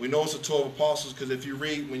 We know it's the 12 apostles because if you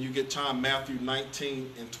read, when you get time, Matthew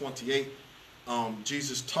 19 and 28,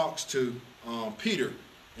 Jesus talks to Peter,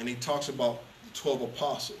 and he talks about the 12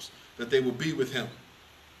 apostles, that they will be with him.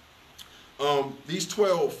 These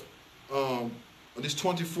 24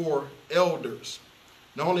 elders,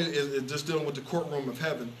 not only is it just dealing with the courtroom of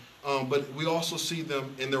heaven, but we also see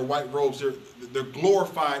them in their white robes. They're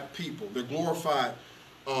glorified people. They're glorified,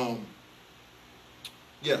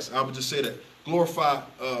 yes, I would just say that, glorified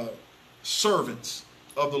servants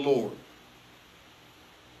of the Lord.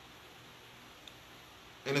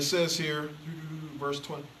 And it says here, verse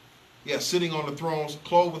 20, sitting on the thrones,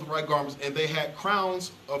 clothed with white garments, and they had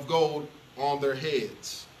crowns of gold on their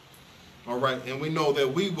heads. All right, and we know that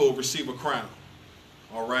we will receive a crown.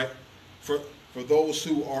 All right, for those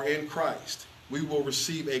who are in Christ, we will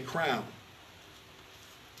receive a crown.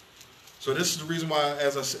 So this is the reason why,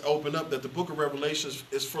 as I open up, that the book of Revelations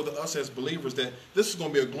is for us as believers, that this is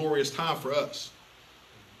going to be a glorious time for us.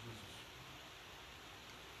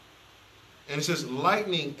 And it says,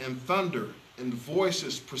 lightning and thunder and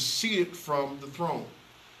voices proceeded from the throne.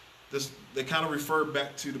 They kind of refer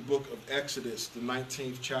back to the book of Exodus, the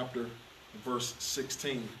 19th chapter, verse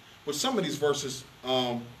 16. But some of these verses,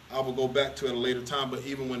 I will go back to at a later time. But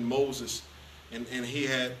even when Moses and he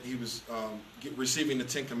was receiving the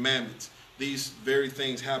 10 Commandments, these very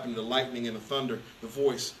things happened: the lightning and the thunder, the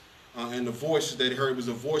voice, and the voices that he heard was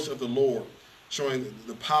the voice of the Lord, showing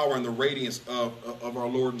the power and the radiance of our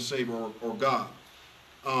Lord and Savior, or God.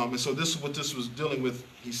 And so this is what this was dealing with.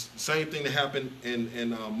 Same thing that happened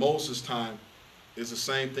in Moses' time is the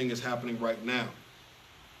same thing that's happening right now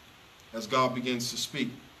as God begins to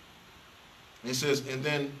speak. It says, and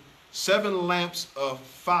then 7 lamps of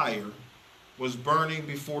fire was burning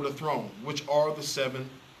before the throne, which are the 7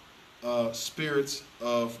 spirits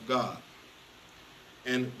of God.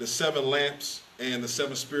 And the 7 lamps and the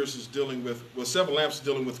 7 spirits is dealing with, 7 lamps is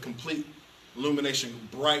dealing with complete illumination,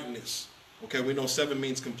 brightness. Okay, we know 7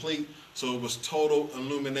 means complete, so it was total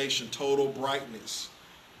illumination, total brightness.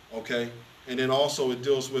 Okay, and then also it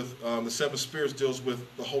deals with, the 7 spirits deals with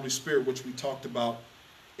the Holy Spirit, which we talked about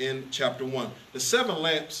in chapter 1. The 7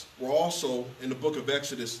 lamps were also in the book of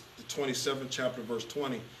Exodus, the 27th chapter, verse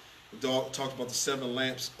 20. It talks about the 7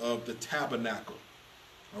 lamps of the tabernacle.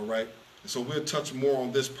 All right, and so we'll touch more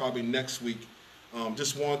on this probably next week.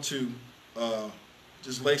 Just want to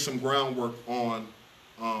just lay some groundwork on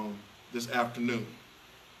this afternoon.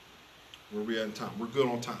 Where we at in time? We're good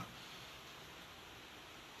on time.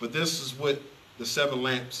 But this is what the 7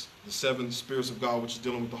 lamps, the 7 spirits of God, which is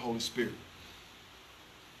dealing with the Holy Spirit.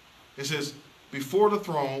 It says, before the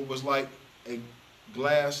throne was like a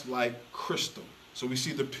glass like crystal. So we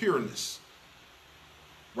see the pureness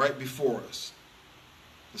right before us.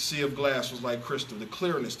 The sea of glass was like crystal, the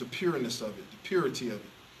clearness, the pureness of it, the purity of it.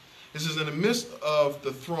 It says, in the midst of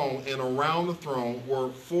the throne and around the throne were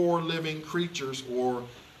 4 living creatures, or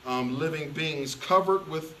living beings, covered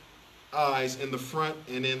with eyes in the front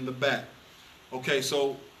and in the back. Okay,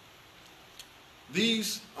 so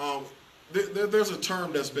these, there's a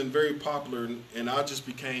term that's been very popular, and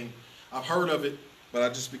I've heard of it, but I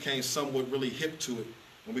just became somewhat really hip to it.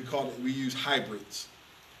 And we use hybrids.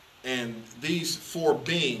 And these 4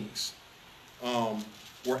 beings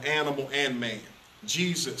were animal and man.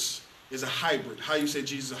 Jesus is a hybrid. How you say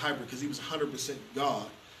Jesus is a hybrid? Because he was 100% God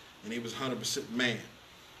and he was 100% man.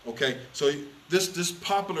 Okay, so this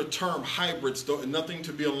popular term, hybrids, nothing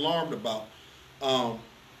to be alarmed about.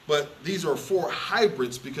 But these are 4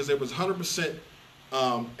 hybrids because there was 100%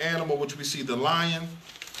 animal, which we see the lion,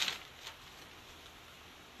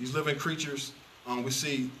 these living creatures. We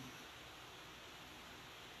see,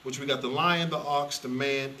 which we got the lion, the ox, the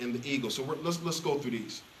man, and the eagle. So let's go through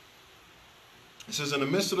these. It says, in the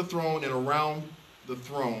midst of the throne and around the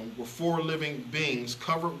throne were 4 living beings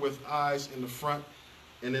covered with eyes in the front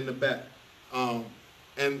and in the back.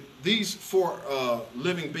 And these 4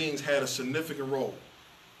 living beings had a significant role.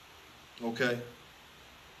 Okay?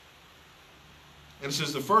 And it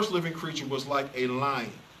says the first living creature was like a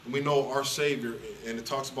lion. And we know our Savior, and it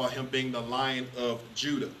talks about him being the Lion of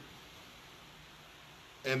Judah.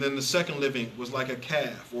 And then the second living was like a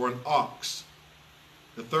calf or an ox.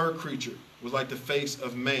 The third creature was like the face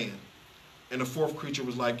of man. And the fourth creature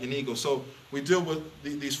was like an eagle. So we deal with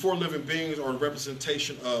these 4 living beings are a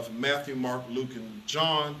representation of Matthew, Mark, Luke, and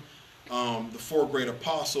John, the 4 great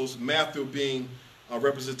apostles. Matthew being a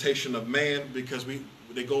representation of man because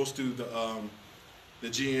it goes through the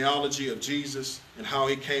genealogy of Jesus and how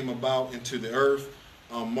he came about into the earth.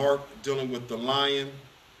 Mark dealing with the lion,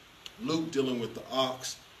 Luke dealing with the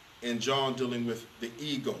ox, and John dealing with the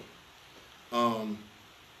ego. And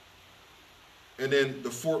then the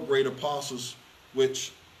 4 great apostles,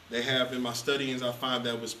 which they have in my studyings, I find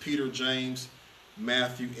that was Peter, James,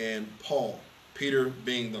 Matthew, and Paul. Peter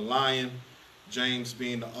being the lion, James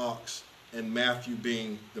being the ox, and Matthew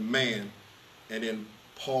being the man, and then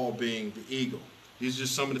Paul being the eagle. These are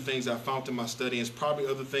just some of the things I found in my studyings. Probably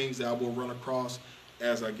other things that I will run across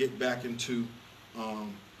as I get back into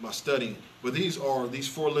my studying. But these are these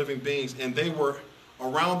 4 living beings, and they were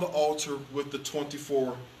around the altar with the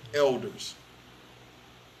 24 elders.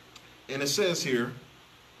 And it says here,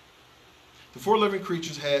 the 4 living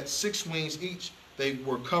creatures had 6 wings each. They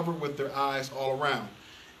were covered with their eyes all around.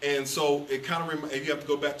 And so it kind of, if you have to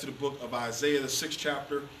go back to the book of Isaiah, the 6th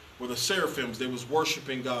chapter, where the seraphims, they was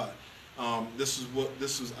worshiping God. This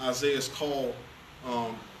is Isaiah's call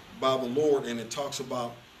by the Lord, and it talks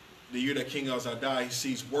about the year that King Uzziah died. He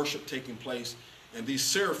sees worship taking place, and these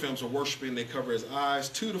seraphims are worshiping. They cover his eyes,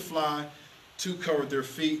 2 to fly, 2 covered their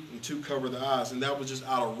feet, and 2 covered their eyes. And that was just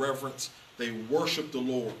out of reverence. They worshiped the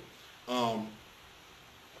Lord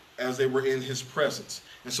as they were in his presence.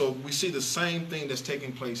 And so we see the same thing that's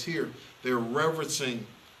taking place here. They're reverencing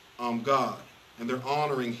God, and they're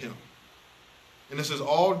honoring him. And it says,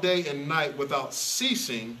 all day and night without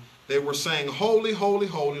ceasing, they were saying, holy, holy,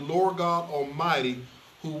 holy, Lord God Almighty,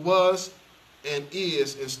 who was and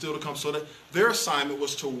is and still to come. So that their assignment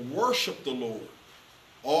was to worship the Lord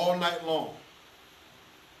all night long.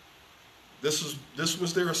 This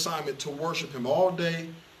was their assignment, to worship him all day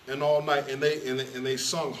and all night. And they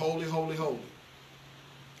sung, holy, holy, holy,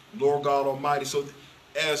 Lord God Almighty. So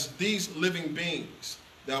as these living beings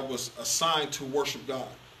that was assigned to worship God,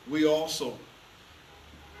 we also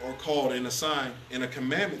are called and assigned in a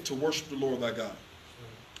commandment to worship the Lord thy God.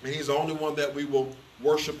 And he's the only one that we will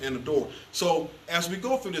worship and adore. So as we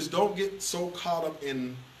go through this, don't get so caught up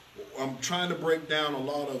in, I'm trying to break down a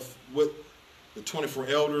lot of what the 24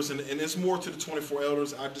 elders, and it's more to the 24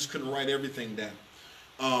 elders. I just couldn't write everything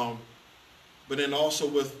down. But then also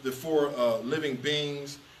with the 4 living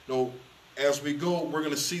beings, you know, as we go, we're going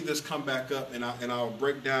to see this come back up, and I'll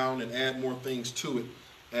break down and add more things to it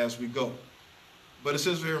as we go. But it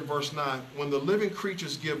says here in verse 9, when the living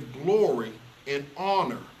creatures give glory and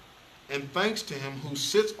honor and thanks to him who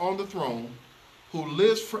sits on the throne, who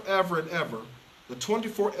lives forever and ever, the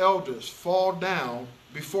 24 elders fall down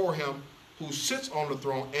before him who sits on the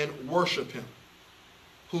throne and worship him,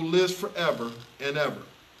 who lives forever and ever.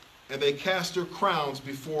 And they cast their crowns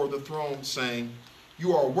before the throne, saying,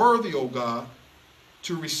 you are worthy, O God,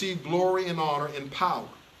 to receive glory and honor and power,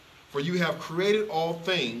 for you have created all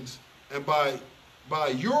things, and by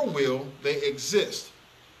your will they exist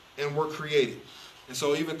and were created. And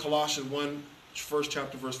so even Colossians 1, first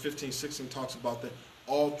chapter, verse 15, 16 talks about that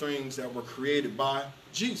all things that were created by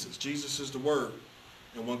Jesus. Jesus is the Word.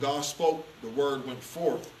 And when God spoke, the Word went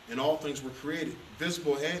forth, and all things were created,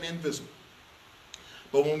 visible and invisible.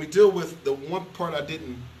 But when we deal with the one part I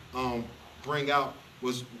didn't bring out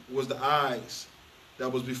was the eyes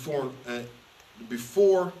that was before the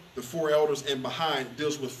 4 elders, and behind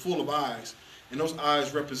deals with full of eyes. And those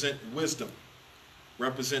eyes represent wisdom,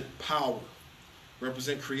 represent power,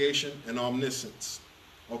 represent creation and omniscience.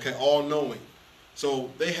 Okay, all knowing. So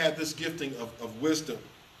they had this gifting of wisdom,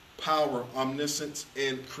 power, omniscience,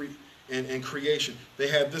 and creation. They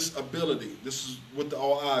had this ability. This is with the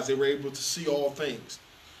all eyes. They were able to see all things.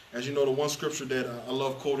 As you know, the one scripture that I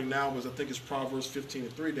love quoting now is, I think it's Proverbs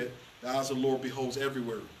 15:3, that the eyes of the Lord beholds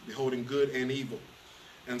everywhere, beholding good and evil.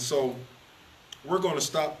 And so we're going to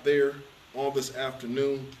stop there on this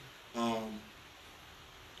afternoon.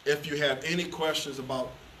 If you have any questions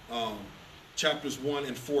about chapters 1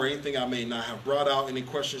 and 4, anything I may not have brought out, any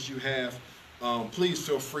questions you have, please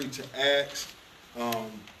feel free to ask.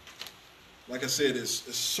 Like I said,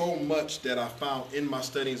 it's so much that I found in my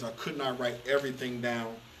studies. I could not write everything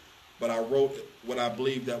down, but I wrote what I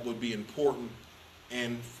believe that would be important,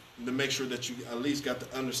 and to make sure that you at least got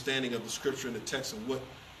the understanding of the scripture and the text and what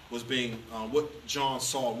was being, what John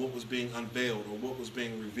saw, what was being unveiled, or what was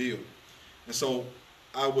being revealed. And so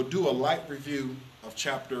I will do a light review of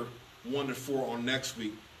chapter 1 to 4 on next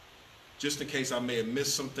week, just in case I may have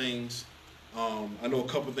missed some things. I know a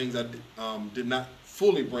couple of things I did not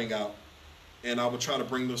fully bring out, and I will try to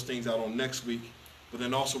bring those things out on next week. But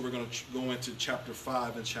then also we're going to go into chapter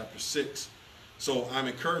 5 and chapter 6. So I'm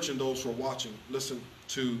encouraging those who are watching, listen,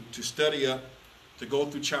 to study up, to go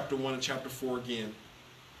through chapter 1 and chapter 4 again.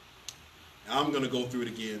 I'm going to go through it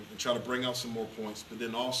again and try to bring out some more points. But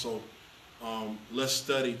then also, let's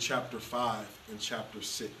study chapter 5 and chapter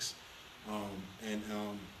 6.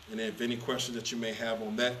 And if any questions that you may have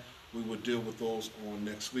on that, we will deal with those on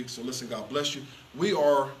next week. So listen, God bless you. We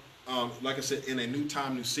are, like I said, in a new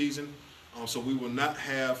time, new season. So we will not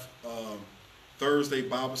have Thursday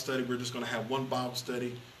Bible study. We're just going to have one Bible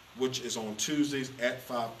study, which is on Tuesdays at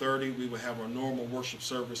 5:30. We will have our normal worship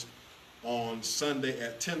service on Sunday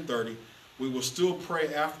at 10:30. We will still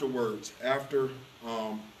pray afterwards, after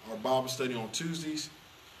our Bible study on Tuesdays,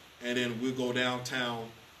 and then we'll go downtown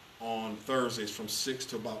on Thursdays from 6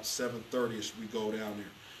 to about 7:30ish. We go down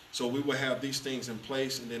there. So we will have these things in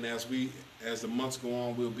place, and then as the months go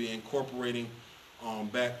on, we'll be incorporating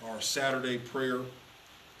back our Saturday prayer.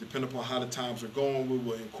 Depending upon how the times are going, we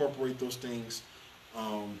will incorporate those things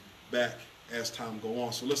back as time go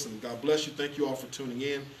on. So listen, God bless you. Thank you all for tuning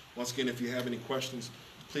in. Once again, if you have any questions,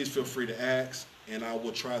 please feel free to ask, and I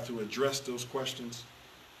will try to address those questions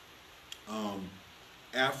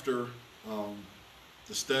after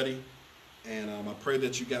the study. And I pray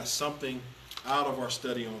that you got something out of our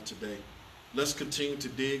study on today. Let's continue to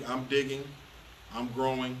dig. I'm digging. I'm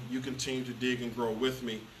growing. You continue to dig and grow with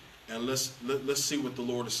me. And let's see what the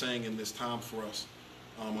Lord is saying in this time for us.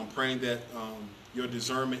 I'm praying that your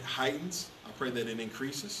discernment heightens. I pray that it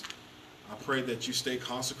increases. I pray that you stay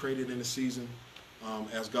consecrated in the season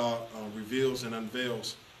as God reveals and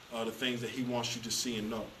unveils the things that he wants you to see and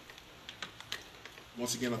know.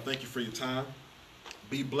 Once again, I thank you for your time.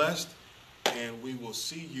 Be blessed, and we will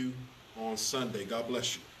see you on Sunday. God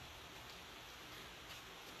bless you.